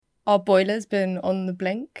our boiler's been on the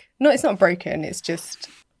blink. No, it's not broken. It's just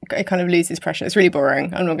it kind of loses pressure. It's really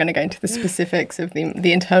boring. I'm not going to go into the specifics of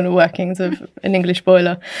the internal workings of an English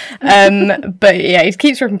boiler. But yeah, it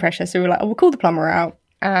keeps dropping pressure. So we're like, we'll call the plumber out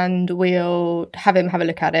and we'll have him have a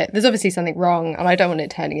look at it. There's obviously something wrong and I don't want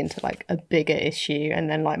it turning into like a bigger issue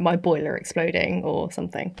and then like my boiler exploding or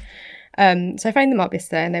something. So I phoned them up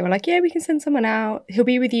yesterday and they were like, yeah, we can send someone out. He'll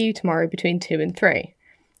be with you tomorrow between 2 and 3.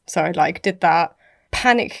 So I like did that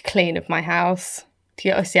panic clean of my house.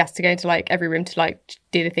 Obviously has to go into like every room to like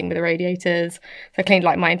do the thing with the radiators. So I cleaned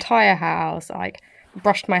like my entire house. I like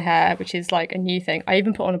brushed my hair, which is like a new thing. I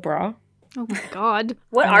even put on a bra. Oh my god!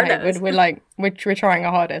 What are those? We're trying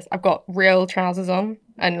our hardest. I've got real trousers on,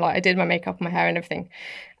 and like I did my makeup, and my hair, and everything.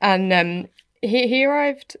 And he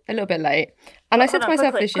arrived a little bit late, and I said to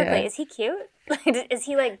myself this year, is he cute? Is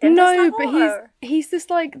he like dentist no? level, But he's just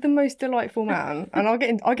like the most delightful man, and I'll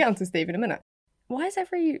get onto Steve in a minute. Why is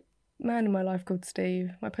every man in my life called Steve?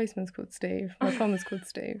 My postman's called Steve. My plumber's called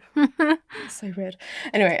Steve. It's so weird.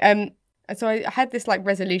 Anyway, so I had this like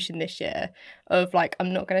resolution this year of like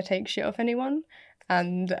I'm not going to take shit off anyone.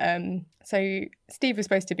 And so Steve was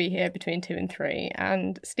supposed to be here between 2 and 3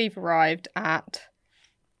 and Steve arrived at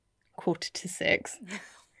 5:45.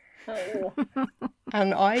 Oh.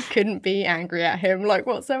 And I couldn't be angry at him like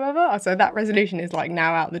whatsoever. So that resolution is like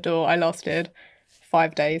now out the door. I lasted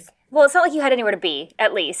 5 days. Well, it's not like you had anywhere to be,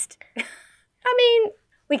 at least. I mean,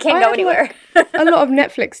 we can't go anywhere. Like, a lot of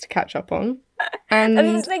Netflix to catch up on. And I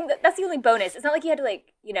mean, it's like, that's the only bonus. It's not like you had to,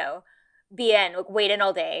 like, you know, be in, like, wait in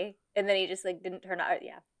all day, and then you just, like, didn't turn out.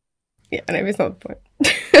 Yeah. Yeah, no, it's not the point.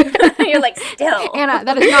 You're like, still. Anna,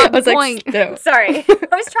 that is not the point. Like, still. Sorry.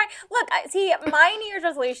 I was trying. Look, see, my New Year's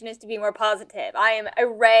resolution is to be more positive. I am a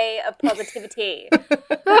ray of positivity.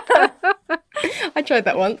 I tried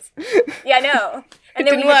that once. Yeah, I know. And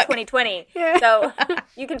then we hit 2020. Yeah. So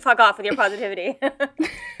you can fuck off with your positivity.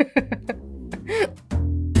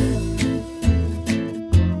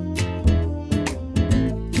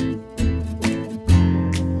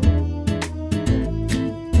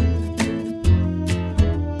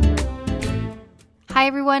 Hi,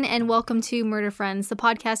 everyone, and welcome to Murder Friends, the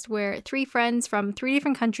podcast where 3 friends from 3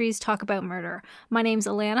 different countries talk about murder. My name's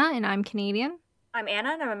Alana, and I'm Canadian. I'm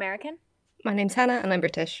Anna, and I'm American. My name's Hannah, and I'm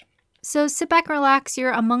British. So sit back and relax, you're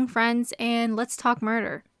among friends, and let's talk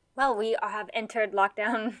murder. Well, we have entered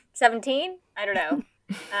lockdown 17, I don't know,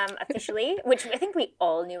 officially, which I think we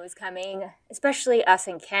all knew was coming, especially us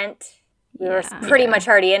in Kent. We were pretty much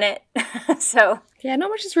already in it, so. Yeah, not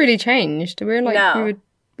much has really changed. We were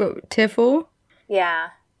tier 4? Yeah,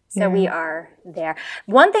 so we are there.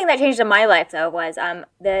 One thing that changed in my life, though, was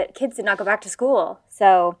the kids did not go back to school,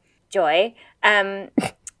 so joy.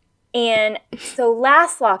 And so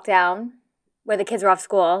last lockdown, where the kids were off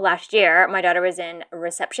school last year, my daughter was in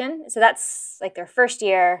reception. So that's like their first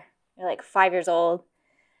year. They're like 5 years old.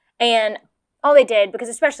 And all they did, because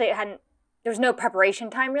especially there was no preparation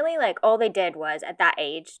time really. Like all they did was at that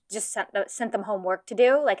age, just sent them homework to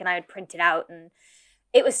do. Like, and I would print it out. And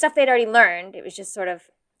it was stuff they'd already learned. It was just sort of,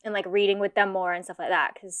 and like reading with them more and stuff like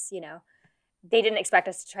that. Because, you know, they didn't expect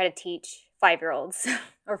us to try to teach 5-year-olds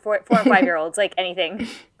or 4 and 5-year-olds like anything.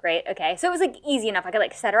 Great. Okay. So it was like easy enough. I could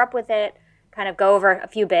like set her up with it, kind of go over a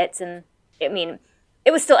few bits. And I mean,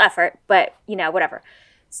 it was still effort, but you know, whatever.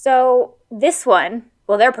 So this one,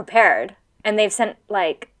 well, they're prepared and they've sent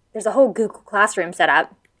like, there's a whole Google Classroom set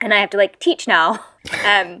up and I have to like teach now.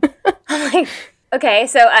 I'm like, okay.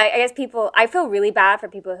 So I guess I feel really bad for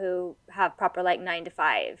people who have proper like 9 to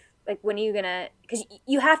 5. Like when are you gonna, because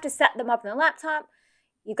you have to set them up on the laptop.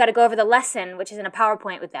 You've got to go over the lesson, which is in a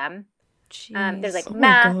PowerPoint with them. There's like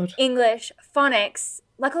math, English, phonics.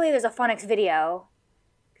 Luckily, there's a phonics video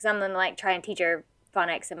because I'm going to like try and teach her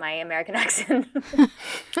phonics in my American accent.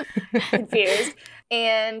 Confused.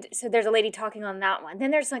 And so there's a lady talking on that one.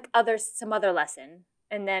 Then there's like some other lesson.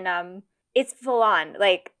 And then it's full on.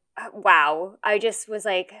 Like, wow. I just was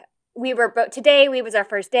like, today was our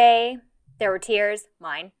first day. There were tears.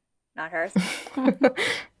 Mine, not hers.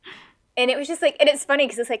 And it was just like, and it's funny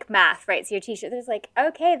because it's like math, right? So your teacher, there's like,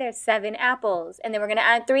 okay, there's 7 apples. And then we're going to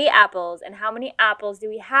add 3 apples. And how many apples do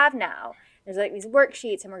we have now? There's like these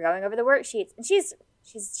worksheets and we're going over the worksheets. And she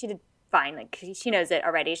did fine. Like she knows it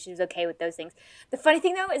already. She was okay with those things. The funny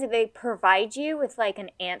thing though is that they provide you with like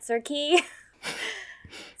an answer key.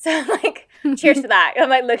 So I'm like, cheers for that. I'm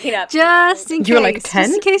like looking up. Just in case. You're like 10?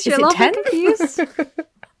 Just in case you're a little bit confused.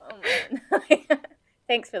 Oh man.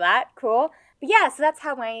 Thanks for that. Cool. But yeah, so that's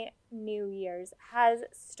how my New Year's has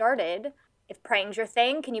started. If praying's your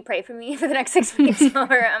thing, can you pray for me for the next 6 weeks while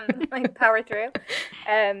we're like power through?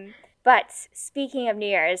 But speaking of New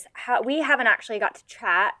Year's, we haven't actually got to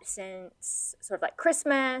chat since sort of like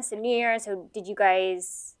Christmas and New Year's. So did you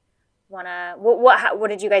guys want to, what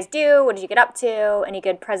did you guys do? What did you get up to? Any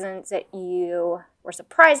good presents that you were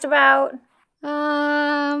surprised about?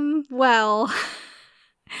 Well,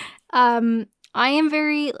 I am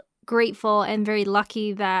very grateful and very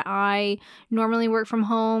lucky that I normally work from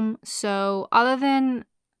home. So other than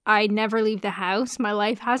I never leave the house, my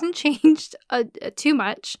life hasn't changed too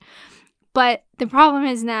much. But the problem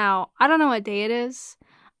is now, I don't know what day it is.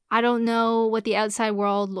 I don't know what the outside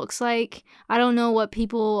world looks like. I don't know what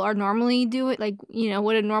people are normally doing, like,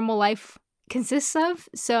 what a normal life consists of.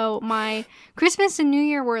 So my Christmas and New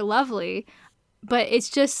Year were lovely, but it's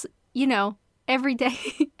just, every day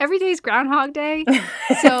is Groundhog Day.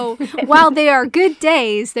 So while they are good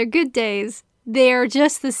days, they're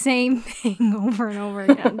just the same thing over and over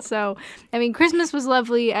again. So, Christmas was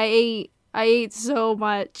lovely. I ate so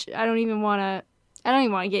much. I don't even want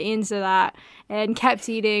to get into that, and kept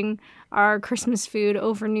eating our Christmas food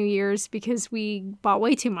over New Year's because we bought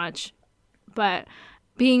way too much. But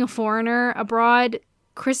being a foreigner abroad,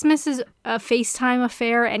 Christmas is a FaceTime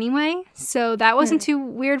affair anyway. So that wasn't too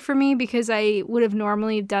weird for me because I would have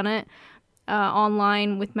normally done it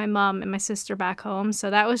online with my mom and my sister back home. So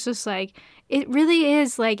that was just like, it really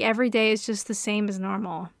is like every day is just the same as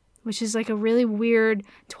normal, which is like a really weird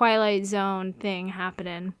Twilight Zone thing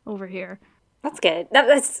happening over here. That's good.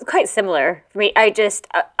 That's quite similar for me. I just,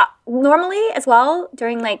 normally as well,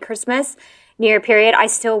 during like Christmas, New Year period, I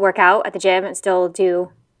still work out at the gym and still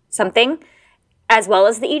do something, as well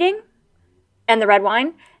as the eating and the red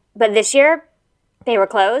wine. But this year, they were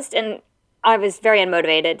closed, and I was very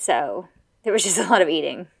unmotivated, so there was just a lot of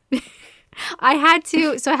eating. I had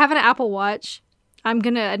to, so I have an Apple Watch. I'm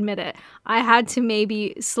going to admit it. I had to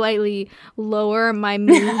maybe slightly lower my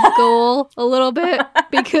move goal a little bit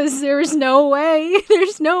because there's no way.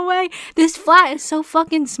 This flat is so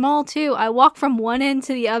fucking small too. I walk from one end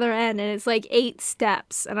to the other end and it's like 8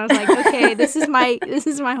 steps. And I was like, okay, this is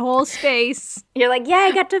my whole space. You're like, yeah,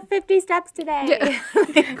 I got to 50 steps today.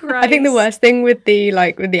 I think the worst thing with the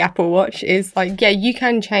Apple Watch is like, yeah, you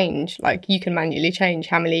can change, like you can manually change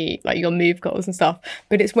how many like your move goals and stuff,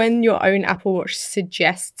 but it's when your own Apple Watch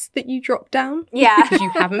suggests that you drop down, because you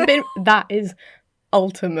haven't been, that is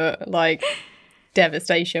ultimate like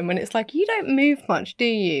devastation when it's like, you don't move much, do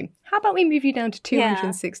you? How about we move you down to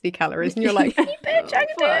 260 calories? And you're like, you bitch, I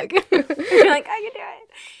can do it. You're like, I can do it.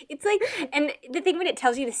 It's like, and the thing when it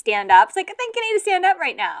tells you to stand up, it's like, I think I need to stand up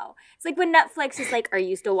right now. It's like when Netflix is like, are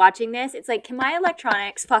you still watching this? It's like, can my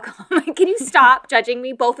electronics fuck off? Can you stop judging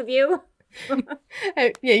me, both of you?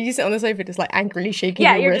 Yeah, you sit on the sofa just like angrily shaking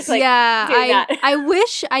your you're wrist. just like, I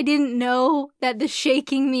wish I didn't know that the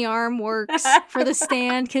shaking the arm works for the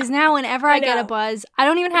stand, because now whenever I get a buzz, I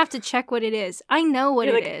don't even have to check what it is. I know what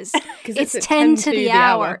it is. It's 10 to the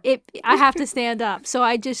hour. I have to stand up, so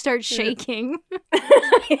I just start shaking.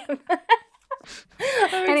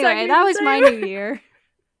 Anyway, that was my New Year.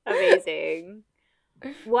 Amazing.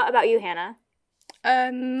 What about you, Hannah?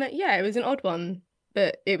 Yeah, it was an odd one,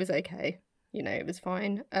 but it was okay. It was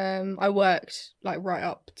fine. I worked like right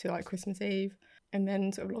up to like Christmas Eve, and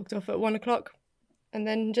then sort of logged off at 1:00, and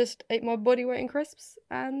then just ate my body weight in crisps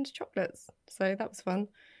and chocolates. So that was fun.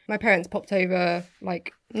 My parents popped over,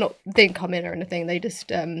 like didn't come in or anything. They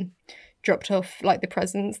just dropped off like the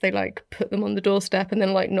presents. They like put them on the doorstep and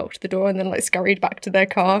then like knocked the door and then like scurried back to their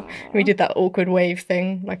car. And we did that awkward wave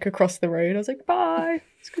thing like across the road. I was like, bye,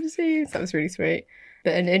 it's good to see you. So that was really sweet.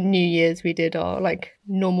 But in New Year's, we did our like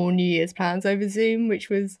normal New Year's plans over Zoom, which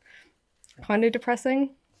was kind of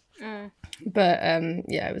depressing. But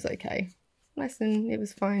yeah, it was okay. Nice, and it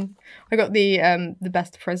was fine. I got the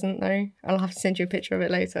best present though. I'll have to send you a picture of it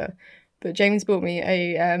later. But James bought me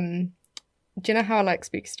a do you know how I like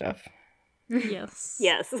spooky stuff? Yes.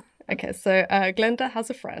 Yes. Okay, so Glenda has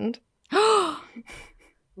a friend.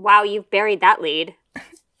 Wow, you've buried that lead.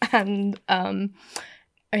 And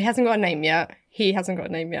he hasn't got a name yet.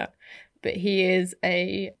 But he is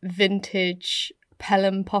a vintage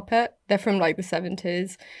Pelham puppet. They're from like the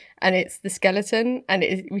 70s, and it's the skeleton, and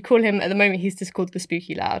we call him, at the moment he's just called the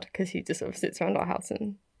spooky lad because he just sort of sits around our house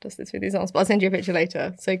and does this with his arms. But I'll send you a picture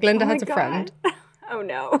later. So Glenda has a friend. Oh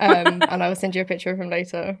no. And I will send you a picture of him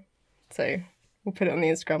later. So we'll put it on the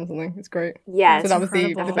Instagram or something. It's great. Yeah. So that was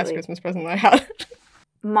the best Christmas present I had.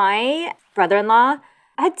 My brother-in-law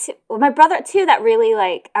had my brother too that really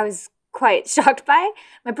like I was quite shocked by.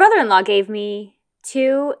 My brother-in-law gave me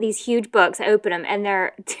 2 these huge books. I opened them, and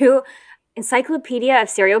they're 2 Encyclopedia of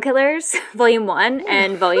Serial Killers, Volume 1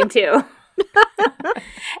 and Volume 2.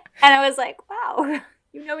 And I was like, wow,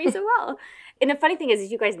 you know me so well. and the funny thing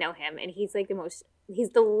is you guys know him, and he's like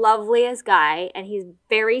he's the loveliest guy, and he's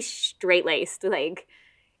very straight-laced. Like,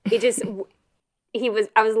 it just,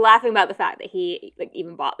 I was laughing about the fact that he like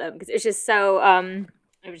even bought them, because it was just so,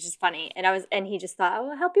 it was just funny. And he just thought,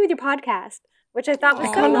 oh, I'll help you with your podcast, which I thought was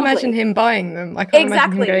so can't lovely. imagine him buying them. I can't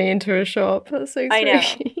imagine him going into a shop. That's so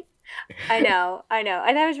sweet. I know.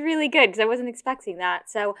 And that was really good, because I wasn't expecting that.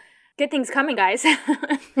 So good things coming, guys.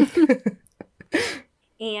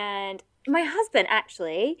 And my husband,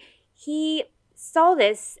 actually, he saw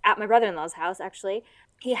this at my brother-in-law's house, actually.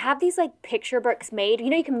 He had these, like, picture books made.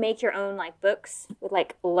 You know, you can make your own, like, books with,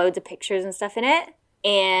 like, loads of pictures and stuff in it.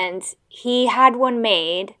 And he had one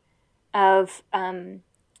made of,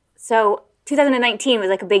 so 2019 was,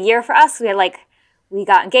 like, a big year for us. We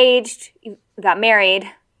got engaged, we got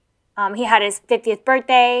married. He had his 50th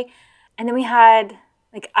birthday. And then we had,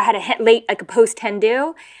 like, I had a post-10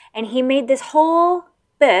 due. And he made this whole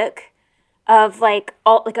book of like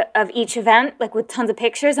all like of each event, like with tons of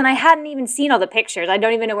pictures, and I hadn't even seen all the pictures. I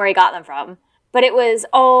don't even know where he got them from, but it was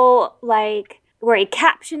all like where he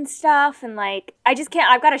captioned stuff, and like I just can't.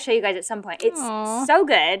 I've got to show you guys at some point. It's so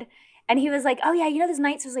good. And he was like, "Oh yeah, you know those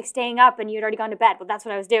nights I was like staying up, and you'd already gone to bed. Well, that's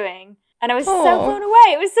what I was doing." And I was so blown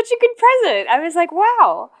away. It was such a good present. I was like,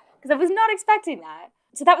 "Wow," because I was not expecting that.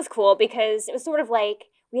 So that was cool, because it was sort of like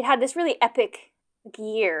we had this really epic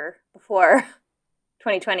year before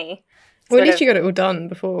 2020. Well, at least you got it all done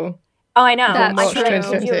before. Oh, I know. That's March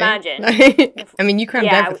 2020. Could you imagine? I mean, you crammed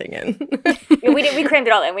everything in. we crammed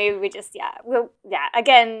it all in. We just,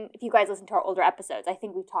 Again, if you guys listen to our older episodes, I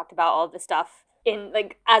think we've talked about all of this stuff in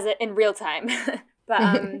real time. But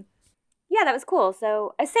that was cool.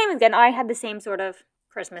 So same again. I had the same sort of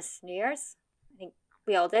Christmas, New Year's. I think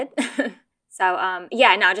we all did. So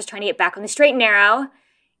now just trying to get back on the straight and narrow,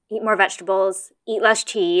 eat more vegetables, eat less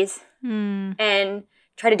cheese, and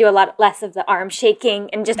try to do a lot less of the arm shaking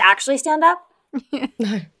and just actually stand up.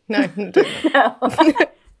 No, not doing that. No.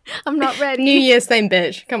 I'm not ready. New Year's, same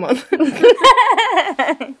bitch. Come on.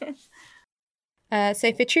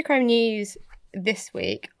 So for True Crime News this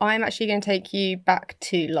week, I'm actually going to take you back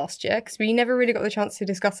to last year, because we never really got the chance to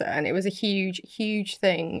discuss it, and it was a huge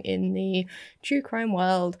thing in the true crime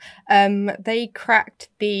world. They cracked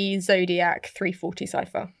the Zodiac 340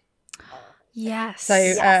 cipher. Yes. So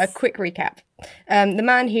a quick recap. The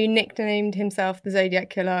man who nicknamed himself the Zodiac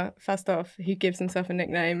Killer, first off, who gives himself a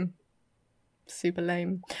nickname, super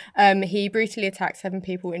lame. He brutally attacked 7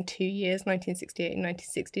 people in 2 years, 1968 and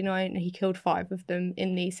 1969, and he killed 5 of them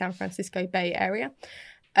in the San Francisco Bay Area.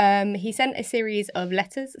 He sent a series of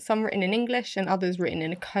letters, some written in English and others written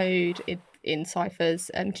in a code in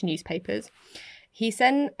ciphers to newspapers. He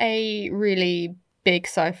sent a really big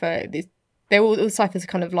cipher. All the ciphers are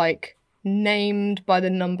kind of like named by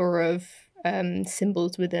the number of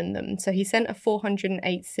symbols within them. So he sent a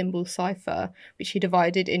 408 symbol cipher, which he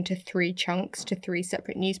divided into 3 chunks to 3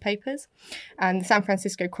 separate newspapers. And the San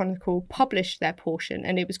Francisco Chronicle published their portion,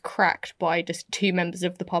 and it was cracked by just 2 members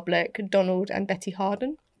of the public, Donald and Betty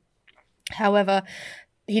Harden. However,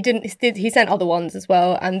 he sent other ones as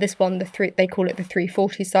well, and this one, they call it the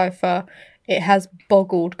 340 cipher. It has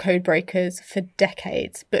boggled code breakers for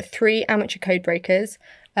decades, but 3 amateur code breakers,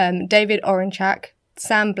 David Oranchak,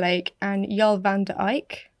 Sam Blake, and Jarl van der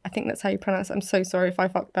Eyck, I think that's how you pronounce it. I'm so sorry if I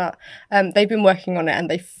fucked that. They've been working on it, and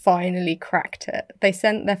they finally cracked it. They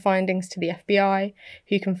sent their findings to the FBI,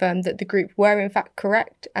 who confirmed that the group were in fact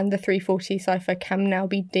correct, and the 340 cipher can now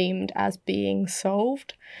be deemed as being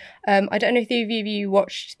solved. I don't know if any of you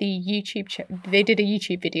watched the YouTube they did a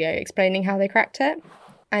YouTube video explaining how they cracked it,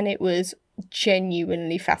 and it was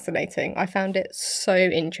genuinely fascinating. I found it so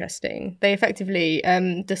interesting. They effectively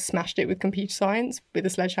just smashed it with computer science with a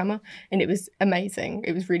sledgehammer, and it was amazing.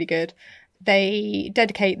 It was really good. They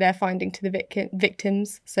dedicate their finding to the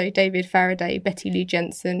victims, so David Faraday, Betty Lou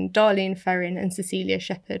Jensen, Darlene Ferrin, and Cecilia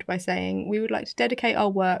Shepard, by saying, "We would like to dedicate our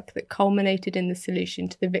work that culminated in the solution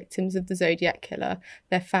to the victims of the Zodiac Killer,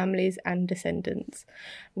 their families and descendants.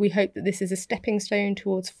 We hope that this is a stepping stone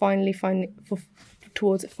towards finding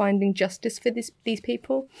justice for these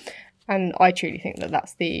people." And I truly think that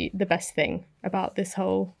that's the best thing about this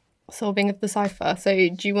whole solving of the cipher. So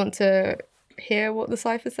do you want to hear what the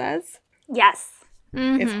cipher says? Yes.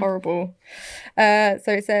 Mm-hmm. It's horrible. So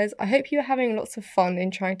it says, "I hope you're having lots of fun in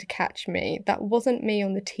trying to catch me. That wasn't me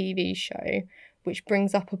on the TV show, which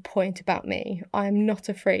brings up a point about me. I am not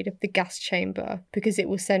afraid of the gas chamber because it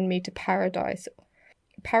will send me to paradise."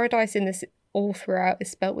 Paradise in this all throughout is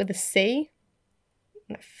spelt with a C.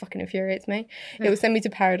 That fucking infuriates me. It will send me to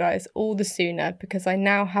paradise all the sooner because I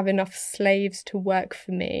now have enough slaves to work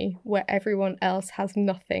for me where everyone else has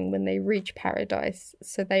nothing when they reach paradise.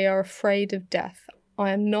 So they are afraid of death.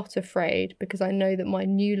 I am not afraid because I know that my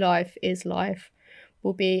new life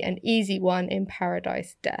will be an easy one in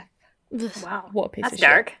paradise death. Wow. What a piece of That's shit.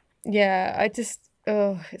 dark. Yeah,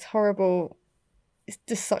 it's horrible. It's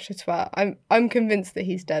just such a twat. I'm convinced that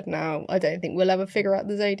he's dead now. I don't think we'll ever figure out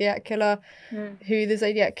the Zodiac Killer, who the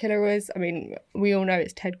Zodiac Killer was. I mean, we all know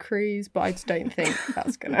it's Ted Cruz, but I just don't think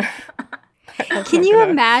that's gonna. Can you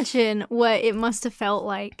imagine what it must have felt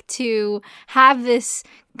like to have this?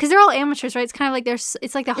 Because they're all amateurs, right? It's kind of like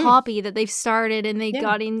it's like the hobby that they've started and they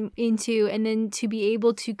got into, and then to be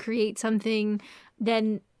able to create something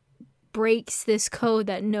then breaks this code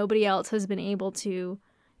that nobody else has been able to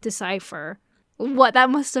decipher. What that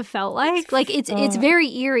must have felt like. Like it's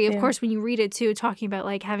very eerie, of course, when you read it too, talking about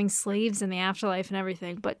like having slaves in the afterlife and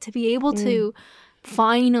everything. But to be able to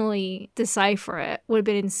finally decipher it would have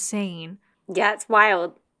been insane. Yeah, it's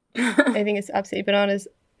wild. I think it's absolutely bananas.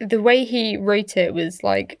 The way he wrote it was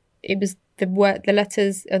like it was the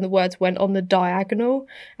letters and the words went on the diagonal,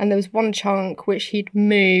 and there was one chunk which he'd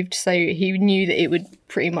moved, so he knew that it would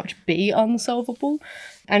pretty much be unsolvable.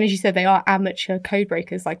 And as you said, they are amateur code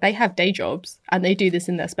breakers. Like, they have day jobs and they do this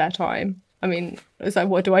in their spare time. I mean, it's like,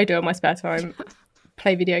 what do I do in my spare time?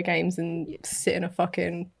 Play video games and sit in a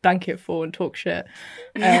fucking blanket fort and talk shit.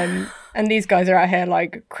 And these guys are out here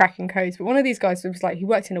like cracking codes. But one of these guys was like, he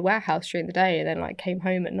worked in a warehouse during the day and then like came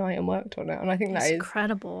home at night and worked on it. And I think that's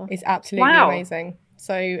incredible. It's absolutely amazing.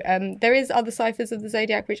 So there is other ciphers of the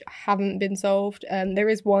Zodiac which haven't been solved. There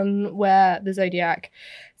is one where the Zodiac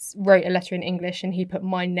wrote a letter in English and he put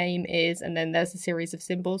 "my name is," and then there's a series of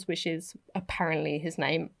symbols which is apparently his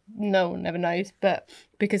name. No one ever knows, but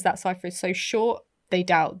because that cipher is so short, they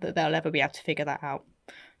doubt that they'll ever be able to figure that out.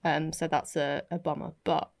 So that's a bummer.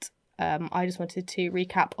 But I just wanted to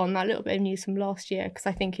recap on that little bit of news from last year because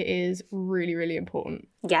I think it is really, really important.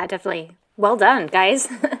 Yeah, definitely. Well done, guys.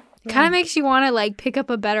 Kind of makes you want to like pick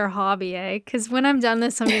up a better hobby, eh? Because when I'm done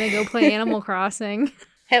this, I'm going to go play Animal Crossing.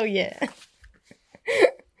 Hell yeah. All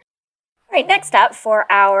right, next up for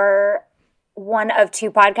our one of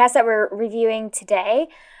two podcasts that we're reviewing today,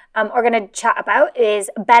 we're going to chat about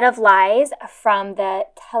is Bed of Lies from the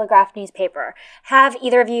Telegraph newspaper. Have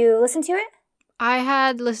either of you listened to it? I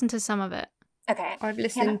had listened to some of it. Okay. I've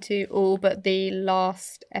listened to all but the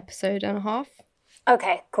last episode and a half.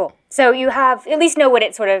 Okay, cool. So you have at least know what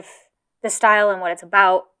it's sort of, the style and what it's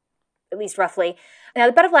about, at least roughly. Now,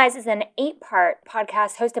 The Bed of Lies is an 8-part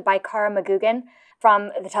podcast hosted by Cara McGugan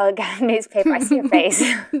from the Telegraph newspaper. I see your face.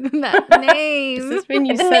 That name. It's when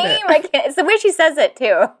you The said name, it. I can't, it's the way she says it,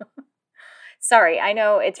 too. Sorry, I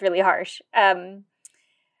know it's really harsh.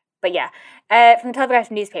 But yeah, from the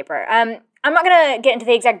Telegraph newspaper. I'm not going to get into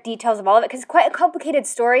the exact details of all of it because it's quite a complicated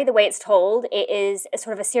story the way it's told. It is a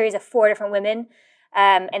sort of a series of 4 different women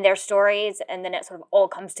and their stories, and then it sort of all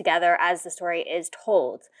comes together as the story is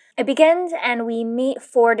told. It begins and we meet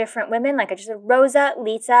 4 different women, like I just said, Rosa,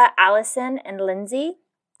 Lisa, Allison, and Lindsay.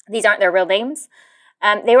 These aren't their real names.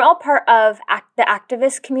 They were all part of the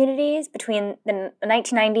activist communities between the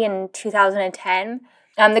 1990 and 2010.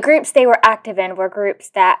 The groups they were active in were groups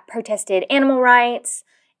that protested animal rights,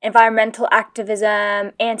 environmental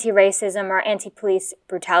activism, anti-racism, or anti-police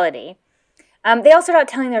brutality. They all started out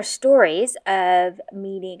telling their stories of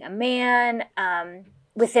meeting a man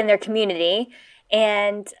within their community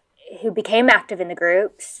and who became active in the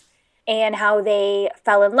groups, and how they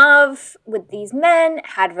fell in love with these men,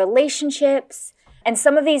 had relationships, and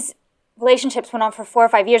some of these relationships went on for 4 or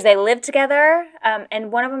 5 years. They lived together,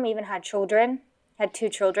 and one of them even had 2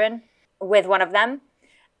 children with one of them.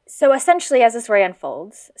 So essentially, as the story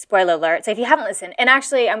unfolds, spoiler alert, so if you haven't listened, and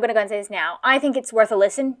actually I'm going to go and say this now, I think it's worth a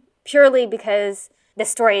listen purely because the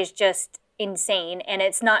story is just insane and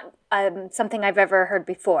it's not something I've ever heard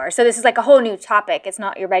before. So this is like a whole new topic. It's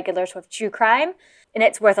not your regular sort of true crime, and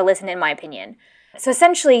it's worth a listen in my opinion. So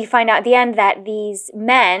essentially, you find out at the end that these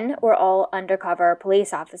men were all undercover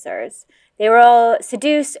police officers. They were all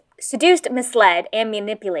seduced, misled, and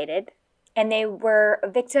manipulated, and they were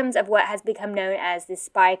victims of what has become known as the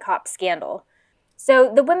spy cop scandal.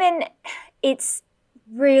 So the women, it's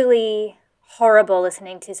really horrible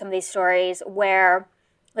listening to some of these stories where,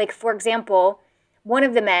 like, for example, one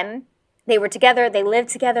of the men, they were together, they lived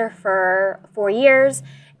together for 4 years.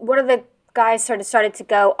 One of the guys sort of started to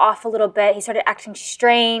go off a little bit. He started acting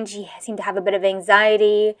strange. He seemed to have a bit of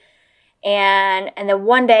anxiety. And then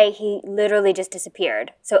one day he literally just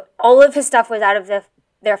disappeared. So all of his stuff was out of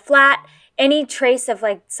their flat, any trace of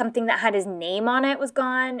like something that had his name on it was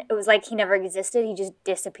gone. It was like he never existed. He just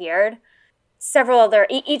disappeared. Several other,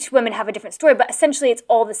 each women have a different story, but essentially it's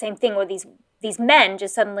all the same thing where these men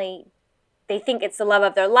just suddenly, they think it's the love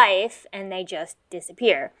of their life and they just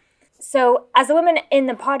disappear. So as the women in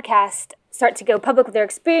the podcast start to go public with their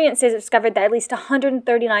experiences, discovered that at least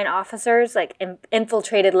 139 officers like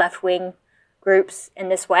infiltrated left-wing groups in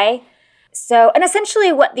this way. So, and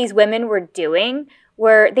essentially what these women were doing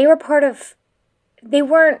they weren't part of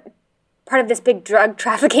this big drug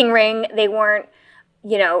trafficking ring. They weren't,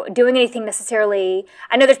 doing anything necessarily.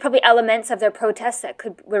 I know there's probably elements of their protests that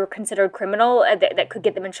were considered criminal, that could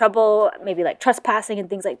get them in trouble, maybe like trespassing and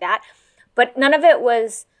things like that. But none of it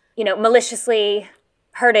was, maliciously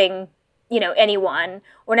hurting, anyone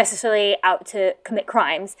or necessarily out to commit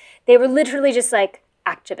crimes. They were literally just like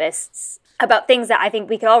activists about things that I think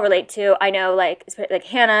we could all relate to. I know, like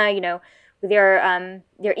Hannah, with your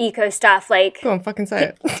eco stuff, like. Go on, fucking say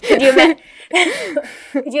it. Could you imagine?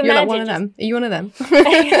 You're not one of them. Are you one of them?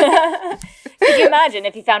 Could you imagine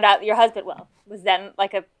if you found out that your husband, was then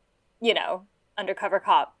like a, undercover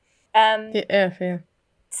cop? Yeah.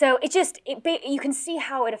 So you can see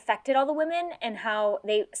how it affected all the women and how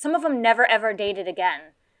some of them never ever dated again.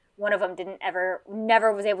 One of them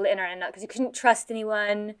never was able to enter because you couldn't trust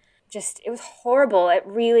anyone. It was horrible.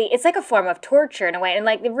 It's like a form of torture in a way. And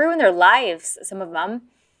like they ruined their lives, some of them.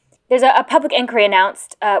 There's a public inquiry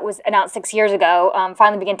was announced 6 years ago,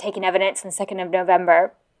 finally began taking evidence on the 2nd of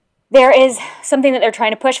November. There is something that they're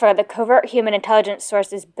trying to push for, the Covert Human Intelligence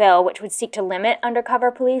Sources Bill, which would seek to limit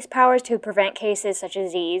undercover police powers to prevent cases such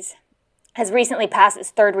as these, has recently passed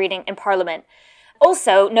its third reading in Parliament.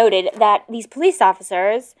 Also noted that these police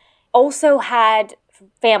officers also had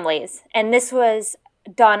families, and this was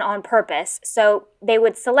done on purpose. So they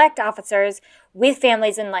would select officers with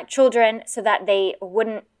families and like children so that they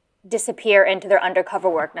wouldn't disappear into their undercover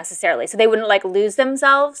work necessarily. So they wouldn't like lose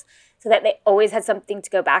themselves, so that they always had something to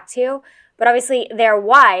go back to. But obviously their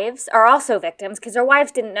wives are also victims because their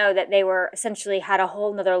wives didn't know that they were essentially had a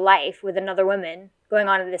whole nother life with another woman going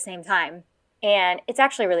on at the same time. And it's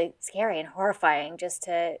actually really scary and horrifying just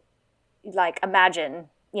to like imagine,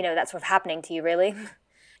 that sort of happening to you really.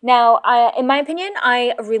 Now, in my opinion,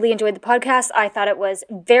 I really enjoyed the podcast. I thought it was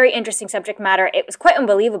very interesting subject matter. It was quite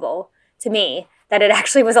unbelievable to me that it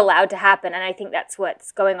actually was allowed to happen. And I think that's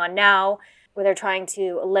what's going on now, where they're trying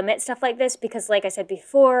to limit stuff like this. Because like I said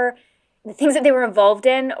before, the things that they were involved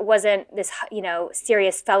in wasn't this,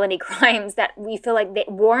 serious felony crimes that we feel like they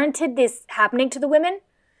warranted this happening to the women.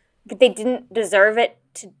 They didn't deserve it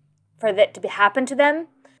for that to happen to them.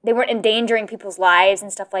 They weren't endangering people's lives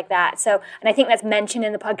and stuff like that. So, and I think that's mentioned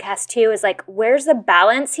in the podcast too, is like, where's the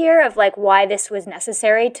balance here of like why this was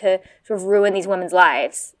necessary to sort of ruin these women's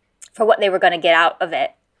lives for what they were going to get out of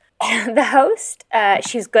it. The host,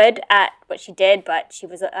 she was good at what she did, but she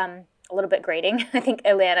was a little bit grating. I think,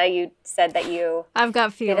 Ilana, you said that I've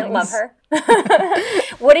got feelings. Didn't love her.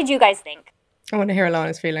 What did you guys think? I want to hear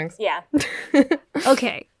Ilana's feelings. Yeah.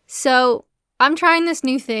 Okay, so I'm trying this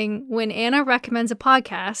new thing. When Anna recommends a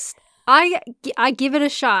podcast, I give it a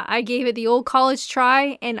shot. I gave it the old college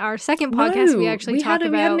try, and our second podcast we had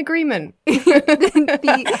an agreement. the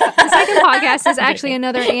second podcast is actually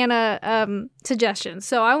another Anna suggestion.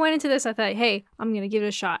 So I went into this, I thought, hey, I'm going to give it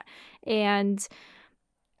a shot. And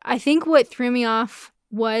I think what threw me off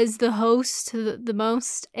was the host the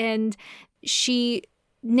most, and she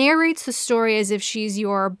narrates the story as if she's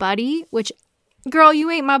your buddy, which, girl, you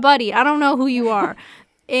ain't my buddy. I don't know who you are.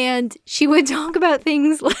 And she would talk about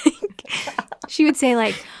things like, she would say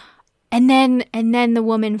like, and then the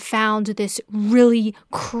woman found this really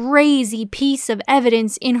crazy piece of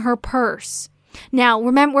evidence in her purse. Now,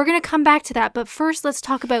 remember, we're going to come back to that, but first let's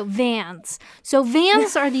talk about vans. So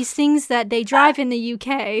vans are these things that they drive in the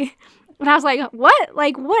UK. And I was like, what?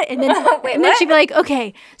 Like, what? And then, then she'd be like,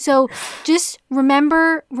 okay, so just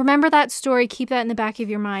remember that story. Keep that in the back of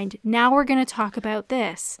your mind. Now we're going to talk about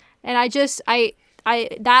this. And I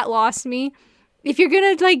that lost me. If you're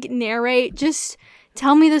going to like narrate, just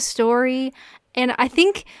tell me the story. And I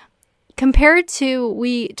think compared to,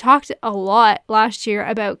 we talked a lot last year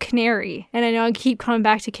about Canary, and I know I keep coming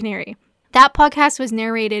back to Canary. That podcast was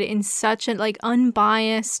narrated in such a like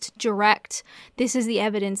unbiased, direct, this is the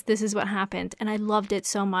evidence, this is what happened. And I loved it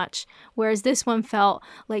so much. Whereas this one felt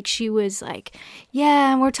like she was like,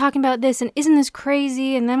 yeah, and we're talking about this, and isn't this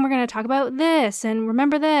crazy? And then we're going to talk about this, and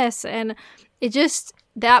remember this. And it just,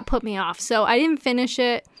 that put me off. So I didn't finish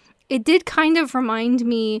it. It did kind of remind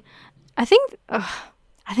me, I think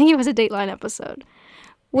it was a Dateline episode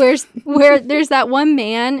where there's that one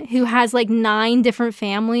man who has like 9 different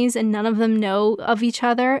families and none of them know of each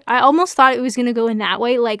other. I almost thought it was going to go in that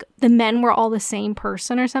way, like the men were all the same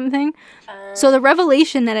person or something. So the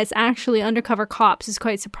revelation that it's actually undercover cops is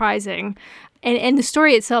quite surprising. And the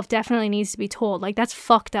story itself definitely needs to be told. Like, that's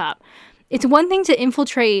fucked up. It's one thing to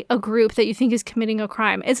infiltrate a group that you think is committing a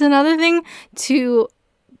crime. It's another thing to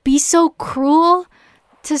be so cruel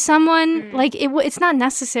to someone. Like, it's not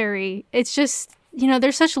necessary. It's just, you know,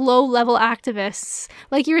 they're such low-level activists.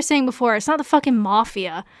 Like you were saying before, it's not the fucking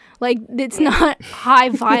mafia. Like, it's not high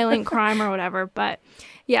violent crime or whatever. But,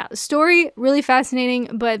 yeah, the story, really fascinating.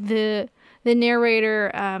 But the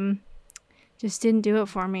narrator just didn't do it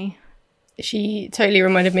for me. She totally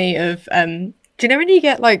reminded me of, do you know when you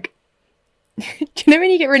get, like, do you know when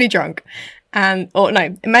you get really drunk? Or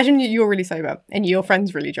no, imagine you're really sober and your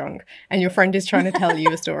friend's really drunk and your friend is trying to tell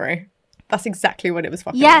you a story. That's exactly what it was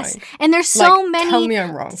fucking Yes, like. and there's so Like, many tell me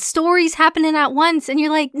I'm wrong. stories happening at once, and you're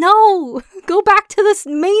like, no, go back to this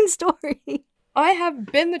main story. I have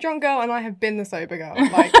been the drunk girl and I have been the sober girl.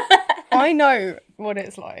 Like, I know what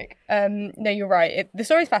it's like. No, you're right. The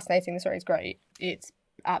story's fascinating. The story's great. It's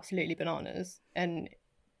absolutely bananas. And,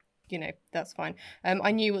 you know, that's fine.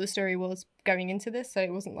 I knew what the story was going into this, so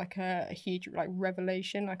it wasn't like a huge like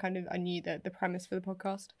revelation. I knew the premise for the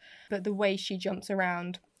podcast. But the way she jumps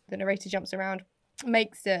around, the narrator jumps around,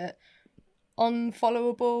 makes it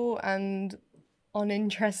unfollowable and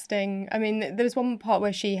uninteresting. I mean, there was one part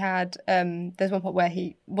where she had there's one part where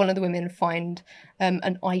one of the women find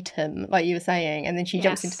an item, like you were saying, and then she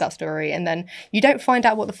jumps into that story, and then you don't find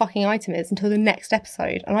out what the fucking item is until the next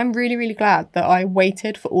episode. And I'm really, really glad that I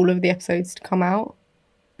waited for all of the episodes to come out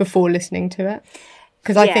before listening to it,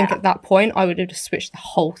 because I think at that point I would have just switched the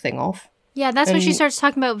whole thing off. Yeah, that's when she starts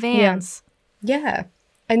talking about Vans. Yeah.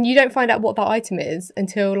 And you don't find out what that item is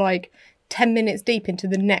until like 10 minutes deep into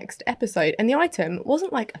the next episode. And the item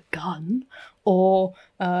wasn't like a gun or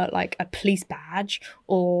like a police badge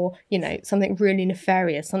or, you know, something really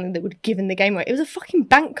nefarious, something that would have given the game away. It was a fucking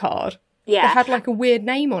bank card that had like a weird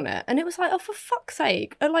name on it. And it was like, oh, for fuck's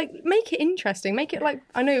sake. Like, make it interesting. Make it like,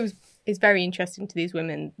 I know it's very interesting to these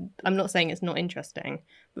women. I'm not saying it's not interesting,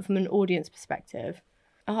 but from an audience perspective,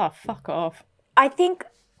 fuck off. I think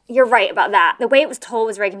you're right about that. The way it was told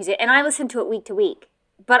was very confusing. And I listened to it week to week.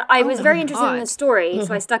 But I was very interested in the story,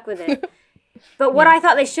 so I stuck with it. But what I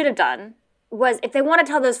thought they should have done was, if they want to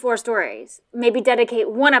tell those 4 stories, maybe dedicate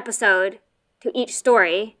one episode to each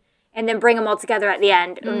story and then bring them all together at the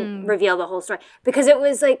end and reveal the whole story. Because it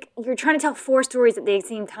was like, you're trying to tell 4 stories at the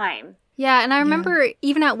same time. Yeah, and I remember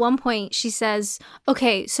even at one point she says,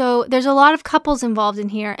 okay, so there's a lot of couples involved in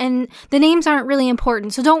here, and the names aren't really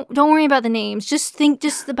important, so don't worry about the names. Just think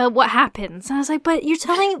about what happens. And I was like, but you're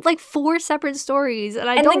telling like 4 separate stories, and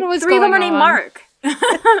I don't know what's going on. 3 of them are named Mark.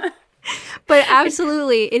 But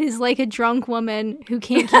absolutely, it is like a drunk woman who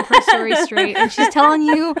can't keep her story straight. And she's telling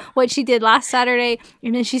you what she did last Saturday,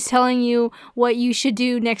 and then she's telling you what you should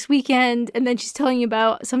do next weekend, and then she's telling you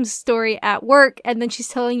about some story at work, and then she's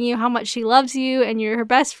telling you how much she loves you and you're her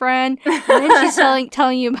best friend, and then she's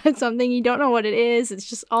telling you about something you don't know what it is. It's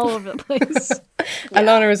just all over the place.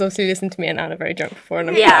 Alana has obviously listened to me and Anna very drunk before, and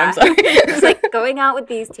I'm It's like going out with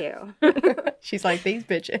these 2. She's like, these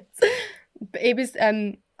bitches. But it was,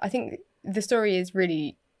 I think the story is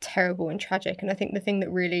really terrible and tragic, and I think the thing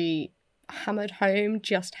that really hammered home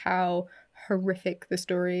just how horrific the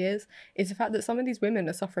story is the fact that some of these women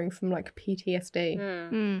are suffering from like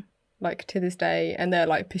PTSD, like to this day, and they're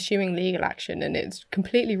like pursuing legal action, and it's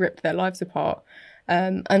completely ripped their lives apart.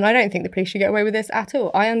 And I don't think the police should get away with this at all.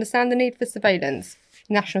 I understand the need for surveillance,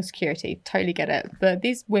 national security, totally get it, but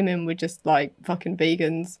these women were just like fucking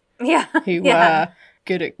vegans who were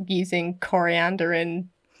good at using coriander in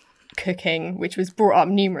cooking, which was brought up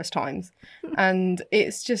numerous times, and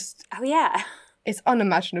it's just it's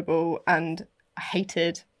unimaginable, and I hate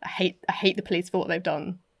the police for what they've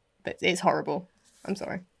done. But it's horrible. I'm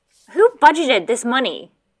sorry. Who budgeted this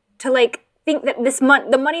money to like think that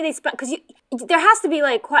the money they spent, because there has to be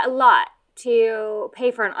like quite a lot to pay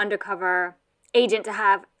for an undercover agent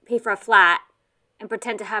to pay for a flat and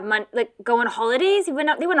pretend to have money, like go on holidays. They went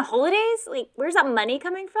on holidays. Like, where's that money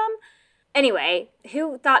coming from? Anyway,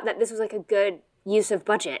 who thought that this was like a good use of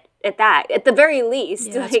budget at the very least?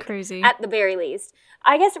 Yeah, that's crazy. At the very least.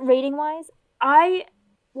 I guess rating wise,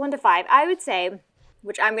 1 to 5, I would say,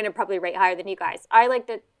 which I'm going to probably rate higher than you guys, I liked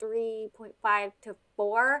a 3.5 to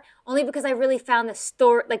 4, only because I really found the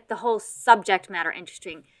story, like the whole subject matter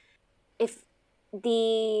interesting. If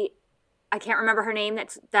I can't remember her name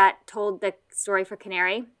that told the story for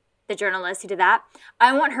Canary, the journalist who did that,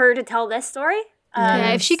 I want her to tell this story.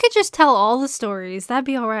 Yeah, if she could just tell all the stories, that'd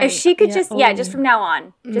be all right. If she could just from now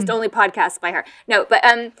on, just only podcasts by her. No, but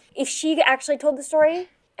if she actually told the story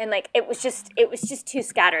and like it was just too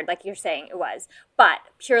scattered, like you're saying it was, but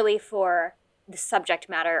purely for the subject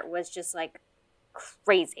matter, it was just like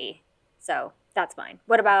crazy. So that's mine.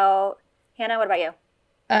 What about Hannah? What about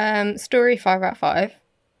you? Story 5 out of 5.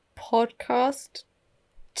 Podcast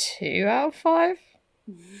 2 out of 5.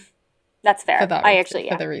 That's fair. For that I reason, actually,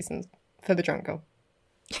 for the reasons, for the drunk girl.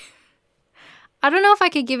 I don't know if I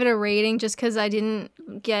could give it a rating just because I didn't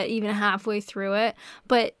get even halfway through it,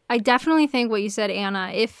 but I definitely think what you said,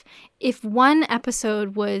 Anna, if one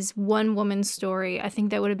episode was one woman's story, I think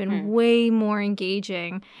that would have been way more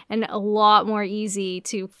engaging and a lot more easy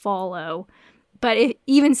to follow. But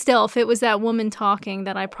even still, if it was that woman talking,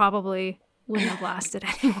 then I probably wouldn't have lasted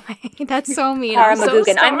anyway. That's so mean. Tara I'm so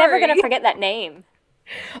McGugan. I'm never sorry. going to forget that name.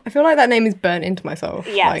 I feel like that name is burnt into my soul.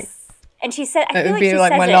 Yes. Like, and she said, I it feel would like be she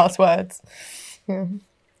like says my it last words. Yeah.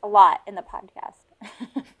 a lot in the podcast.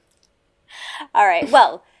 All right.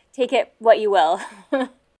 Well, take it what you will.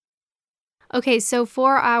 Okay, so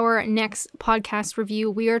for our next podcast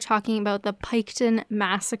review, we are talking about the Piketon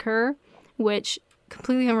Massacre, which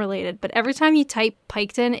completely unrelated, but every time you type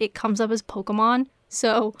Piketon, it comes up as Pokemon.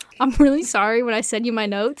 So I'm really sorry when I send you my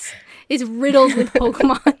notes. It's riddled with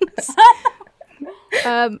Pokemons.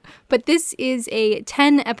 But this is a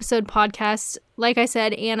 10-episode podcast. Like I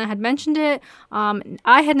said, Anna had mentioned it.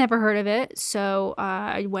 I had never heard of it, so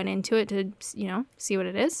I went into it to, see what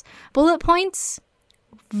it is. Bullet points,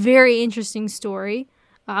 very interesting story.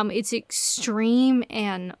 It's extreme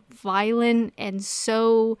and violent and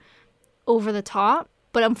so over the top.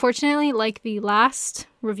 But unfortunately, like the last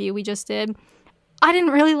review we just did, I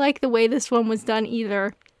didn't really like the way this one was done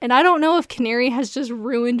either. And I don't know if Canary has just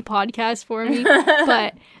ruined podcasts for me,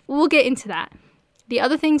 but we'll get into that. The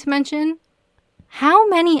other thing to mention, how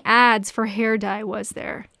many ads for hair dye was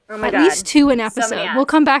there? Oh my At God. least 2 an episode. So many ads. We'll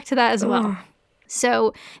come back to that as well.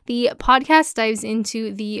 So the podcast dives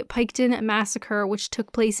into the Piketon Massacre, which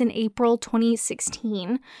took place in April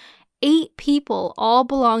 2016. 8 people, all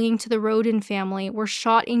belonging to the Roden family, were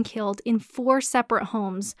shot and killed in 4 separate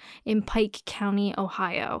homes in Pike County,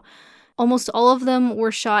 Ohio. Almost all of them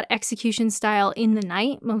were shot execution style in the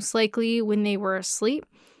night, most likely when they were asleep.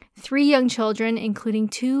 3 young children, including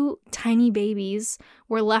 2 tiny babies,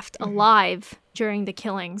 were left alive during the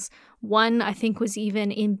killings. One, I think, was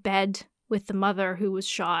even in bed with the mother who was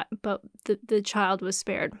shot, but the child was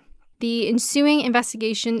spared. The ensuing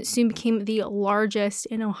investigation soon became the largest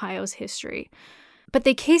in Ohio's history. But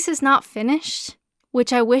the case is not finished,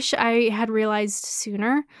 which I wish I had realized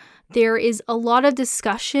sooner. There is a lot of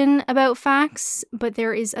discussion about facts, but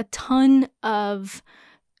there is a ton of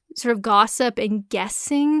sort of gossip and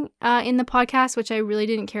guessing in the podcast, which I really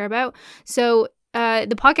didn't care about. So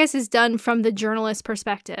the podcast is done from the journalist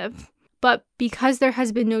perspective. But because there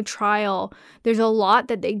has been no trial, there's a lot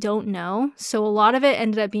that they don't know. So a lot of it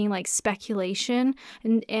ended up being like speculation.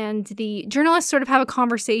 And the journalists sort of have a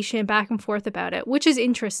conversation back and forth about it, which is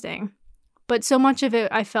interesting. But so much of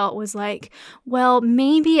it I felt was like, well,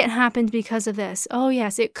 maybe it happened because of this. Oh,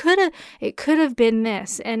 yes, it could have been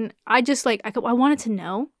this. And I just I wanted to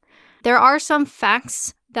know. There are some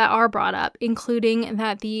facts that are brought up, including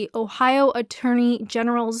that the Ohio Attorney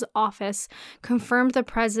General's office confirmed the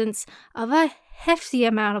presence of a hefty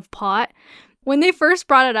amount of pot. When they first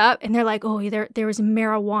brought it up, and they're like, "Oh, there was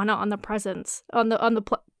marijuana on the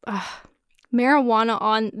marijuana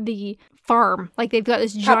on the farm. Like they've got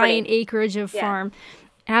this giant acreage of farm."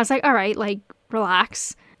 And I was like, "All right, like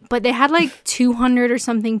relax." But they had like 200 or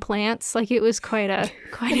something plants. Like it was quite an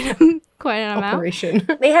amount. Operation.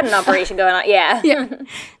 They had an operation going on. Yeah. Yeah.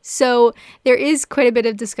 So there is quite a bit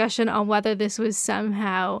of discussion on whether this was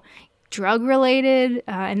somehow drug related,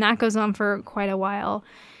 and that goes on for quite a while.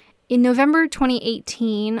 In November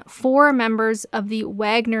 2018, 4 members of the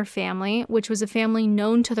Wagner family, which was a family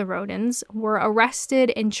known to the Rodens, were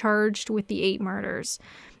arrested and charged with the 8 murders.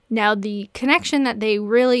 Now, the connection that they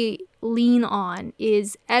really lean on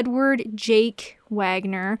is Edward Jake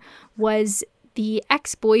Wagner was the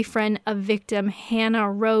ex-boyfriend of victim Hannah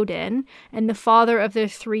Roden and the father of their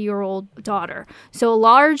 3-year-old daughter. So a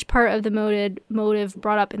large part of the motive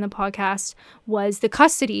brought up in the podcast was the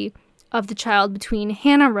custody of the child between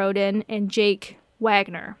Hannah Roden and Jake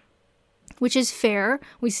Wagner, which is fair.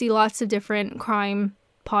 We see lots of different crime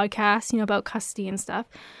podcasts, about custody and stuff.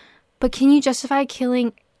 But can you justify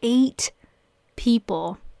killing 8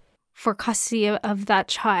 people for custody of that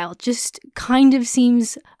child? Just kind of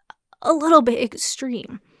seems a little bit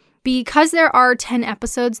extreme. Because there are 10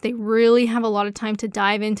 episodes, they really have a lot of time to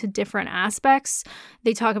dive into different aspects.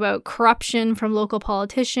 They talk about corruption from local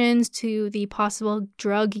politicians to the possible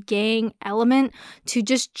drug gang element to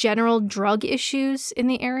just general drug issues in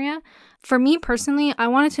the area. For me personally, I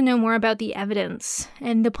wanted to know more about the evidence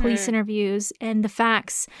and the police interviews and the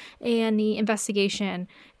facts and the investigation.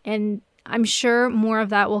 And I'm sure more of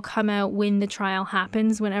that will come out when the trial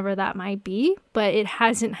happens, whenever that might be, but it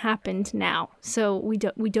hasn't happened now. So we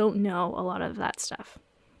don't know a lot of that stuff.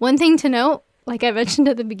 One thing to note, like I mentioned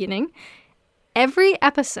at the beginning, every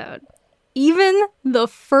episode, even the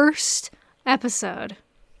first episode,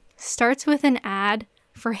 starts with an ad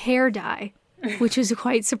for hair dye, which was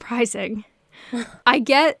quite surprising. I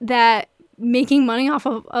get that making money off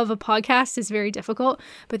of a podcast is very difficult,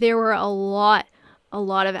 but there were a lot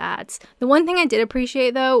of ads. The one thing I did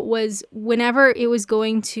appreciate, though, was whenever it was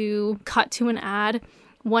going to cut to an ad,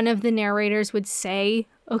 one of the narrators would say,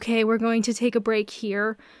 okay, we're going to take a break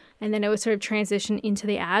here, and then it would sort of transition into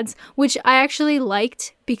the ads, which I actually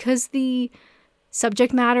liked because the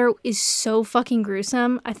subject matter is so fucking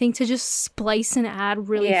gruesome. I think to just splice an ad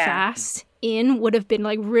really fast in would have been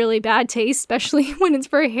like really bad taste, especially when it's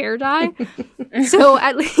for a hair dye. So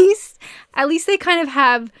at least they kind of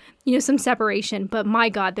have, you know, some separation, but my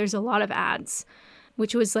God, there's a lot of ads,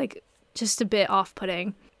 which was like just a bit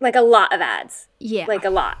off-putting. Like a lot of ads. Yeah. Like a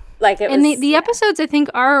lot. Like it and was, the episodes I think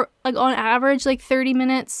are like on average like 30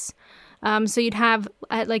 minutes. So you'd have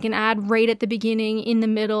like an ad right at the beginning, in the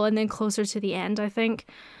middle, and then closer to the end, I think.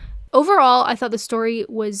 Overall, I thought the story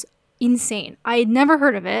was insane. I had never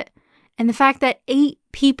heard of it. And the fact that 8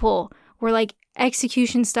 people were like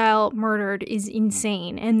execution style murdered is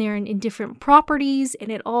insane. And they're in different properties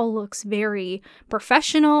and it all looks very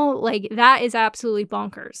professional. Like that is absolutely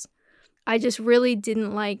bonkers. I just really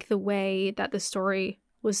didn't like the way that the story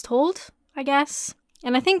was told, I guess.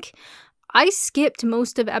 And I think I skipped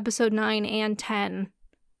most of episode 9 and 10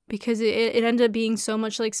 because it ended up being so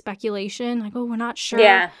much like speculation. Like, oh, we're not sure.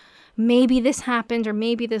 Yeah. Maybe this happened or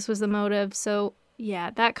maybe this was the motive. So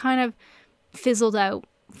yeah, that kind of fizzled out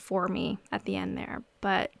for me at the end there.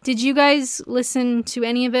 But did you guys listen to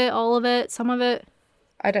any of it, all of it, some of it?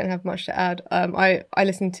 I don't have much to add. I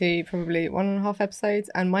listened to probably 1.5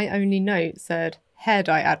 episodes, and my only note said hair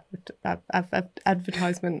dye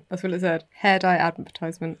advertisement. That's all it said. Hair dye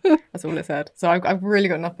advertisement. That's all it said. So I've really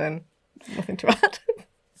got nothing to add.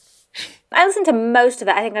 I listened to most of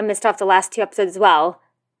it. I think I missed off the last 2 episodes as well,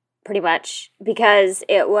 pretty much, because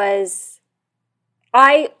it was...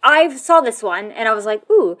 I saw this one and I was like,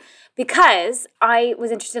 ooh, because I was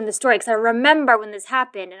interested in the story, because I remember when this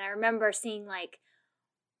happened, and I remember seeing like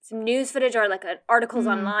some news footage or like articles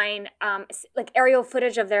online, like aerial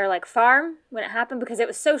footage of their like farm when it happened, because it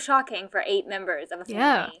was so shocking for 8 members of a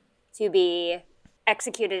family to be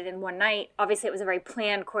executed in one night. Obviously, it was a very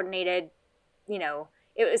planned, coordinated, you know,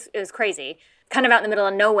 it was crazy, kind of out in the middle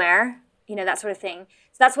of nowhere, you know, that sort of thing.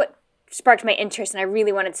 So that's what sparked my interest, and I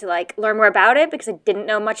really wanted to like learn more about it because I didn't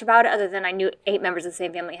know much about it other than I knew 8 members of the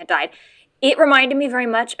same family had died. It reminded me very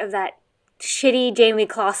much of that shitty Jamie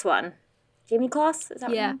Kloss one. Jamie Kloss? Is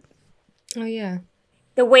that right? Oh, yeah.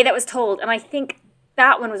 The way that was told. And I think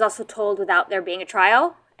that one was also told without there being a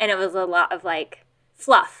trial. And it was a lot of, like,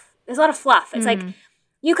 fluff. There's a lot of fluff. It's like,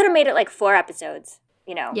 you could have made it, like, 4 episodes,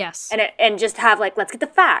 you know? Yes. And just have, like, let's get the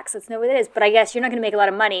facts. Let's know what it is. But I guess you're not going to make a lot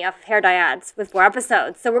of money off of hair dye ads with 4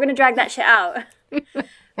 episodes. So we're going to drag that shit out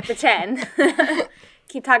for 10.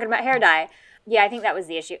 Keep talking about hair dye. Yeah, I think that was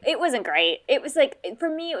the issue. It wasn't great. It was like, for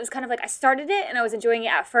me, it was kind of like I started it and I was enjoying it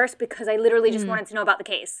at first because I literally just wanted to know about the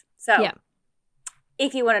case. So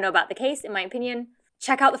if you want to know about the case, in my opinion,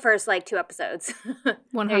 check out the first like 2 episodes.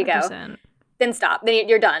 100%. There you go. Then stop. Then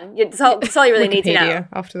you're done. That's all you really need to know.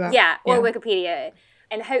 After that. Yeah, or Wikipedia.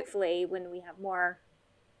 And hopefully when we have more,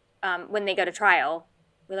 when they go to trial,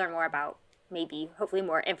 we learn more about hopefully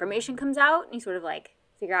more information comes out and you sort of like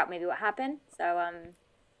figure out maybe what happened. So,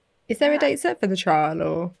 is there a date set for the trial,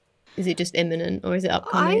 or is it just imminent, or is it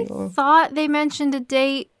upcoming? I thought they mentioned a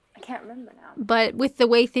date. I can't remember now. But with the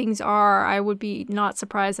way things are, I would be not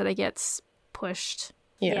surprised that it gets pushed.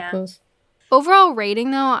 Yeah, of course. Overall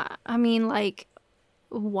rating, though, I mean, like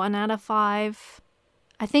 1 out of 5.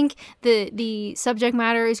 I think the subject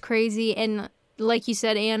matter is crazy, and like you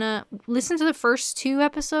said, Anna, listen to the first 2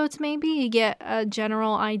 episodes, maybe you get a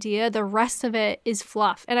general idea. The rest of it is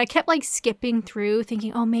fluff, and I kept like skipping through,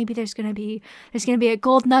 thinking, oh, maybe there's gonna be a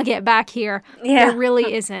gold nugget back here. Yeah, there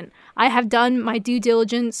really isn't. I have done my due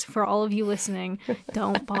diligence for all of you listening.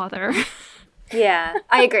 Don't bother. Yeah,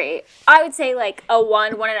 I agree. I would say like a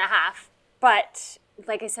 1.5. But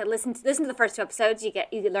like I said, listen to the first 2 episodes.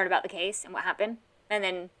 You learn about the case and what happened, and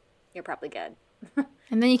then you're probably good.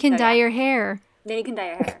 And then you can dye your hair. Then you can dye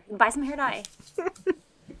your hair. Buy some hair dye.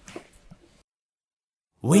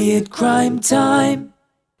 Weird Crime Time.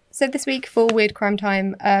 So this week for Weird Crime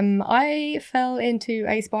Time, I fell into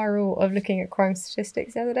a spiral of looking at crime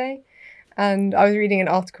statistics the other day. And I was reading an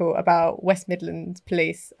article about West Midlands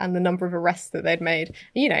police and the number of arrests that they'd made.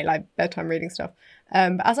 You know, like bedtime reading stuff.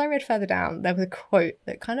 But as I read further down, there was a quote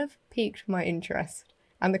that kind of piqued my interest.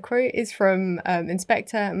 And the quote is from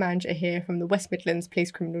Inspector Manj Ahir from the West Midlands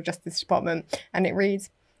Police Criminal Justice Department. And it reads,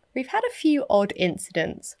 "We've had a few odd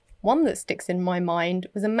incidents. One that sticks in my mind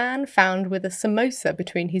was a man found with a samosa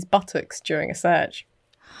between his buttocks during a search."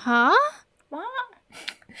 Huh? What?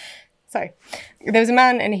 So, there was a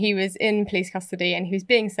man and he was in police custody and he was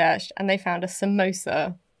being searched and they found a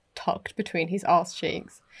samosa tucked between his arse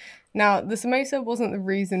cheeks. Now, the samosa wasn't the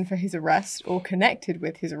reason for his arrest or connected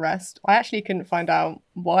with his arrest. I actually couldn't find out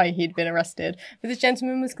why he'd been arrested, but this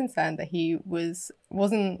gentleman was concerned that he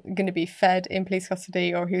wasn't going to be fed in police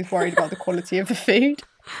custody, or he was worried about the quality of the food.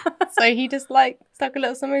 So he just stuck a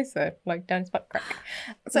little samosa down his butt crack.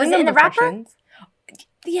 So Was it in the wrapper?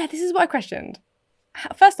 Yeah, this is what I questioned.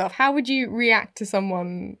 First off, how would you react to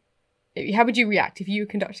someone? How would you react if you were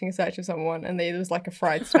conducting a search of someone and there was a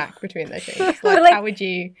fried snack between their cheeks? How would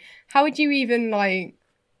you even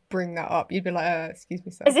bring that up? You'd be like, "Excuse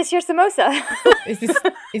me, sir. Is this your samosa?" Is this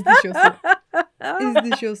your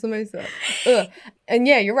samosa?" Ugh. And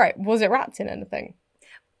yeah, you're right. Was it wrapped in anything?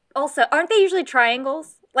 Also, aren't they usually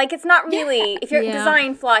triangles? It's not really, if you're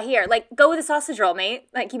design flaw here, go with a sausage roll, mate.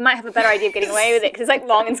 You might have a better idea of getting away with it because it's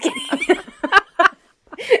long and skinny.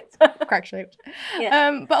 Crack shaped. Yeah.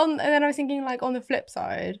 And then I was thinking, on the flip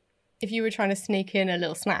side, if you were trying to sneak in a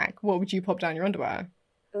little snack, what would you pop down your underwear?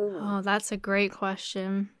 Ooh. Oh, that's a great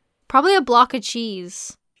question. Probably a block of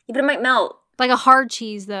cheese. Yeah, but it might melt. Like a hard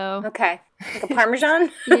cheese, though. Okay. Like a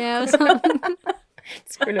Parmesan? Yeah. Just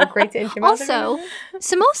for a little grate it into your mouth. Also,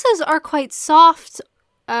 samosas are quite soft,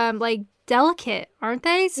 delicate, aren't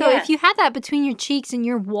they? So if you had that between your cheeks and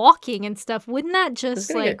you're walking and stuff, wouldn't that just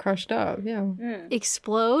it's gonna get crushed up? Yeah.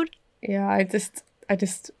 Explode? Yeah, I just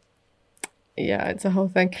yeah, it's a whole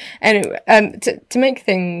thing. Anyway, to make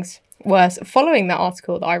things worse, following that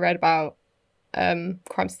article that I read about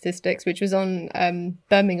crime statistics, which was on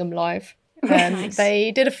Birmingham Live, Nice.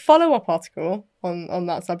 They did a follow-up article on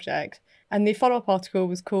that subject, and the follow-up article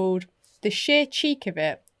was called "The Sheer Cheek of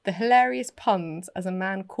It. The hilarious puns as a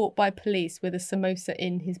man caught by police with a samosa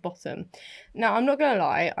in his bottom." Now, I'm not going to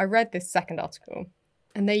lie, I read this second article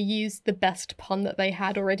and they used the best pun that they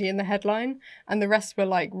had already in the headline, and the rest were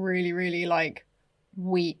really, really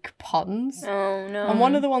weak puns. Oh, no. And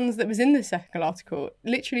one of the ones that was in the second article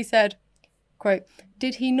literally said, quote,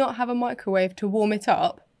 "Did he not have a microwave to warm it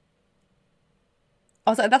up?" I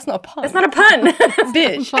was like, that's not a pun. That's not a pun.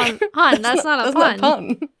 Bitch. Pun, that's not a pun. Not a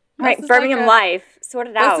pun. Right, That's just Birmingham Life. Sort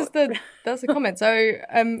it out. That's the comment. So,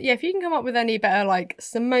 if you can come up with any better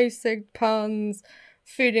samosa puns,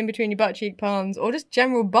 food in between your butt cheek puns, or just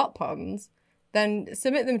general butt puns, then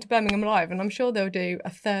submit them to Birmingham Live, and I'm sure they'll do a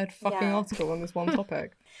third fucking article on this one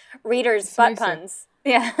topic. Readers' butt Samosa. puns.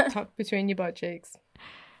 Yeah. Tucked between your butt cheeks.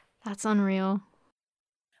 That's unreal.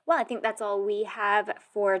 Well, I think that's all we have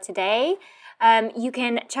for today. You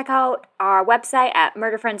can check out our website at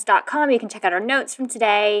murderfriends.com. You can check out our notes from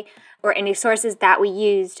today or any sources that we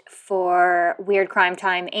used for Weird Crime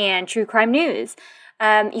Time and True Crime News.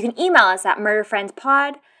 You can email us at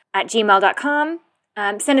murderfriendspod@gmail.com.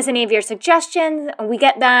 Send us any of your suggestions, and we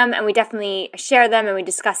get them, and we definitely share them, and we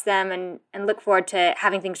discuss them, and look forward to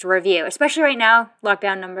having things to review, especially right now,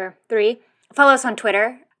 lockdown number 3. Follow us on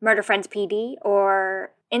Twitter, MurderFriendsPD,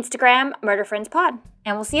 or Instagram, MurderFriendsPod.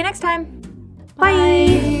 And we'll see you next time.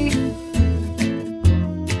 Bye.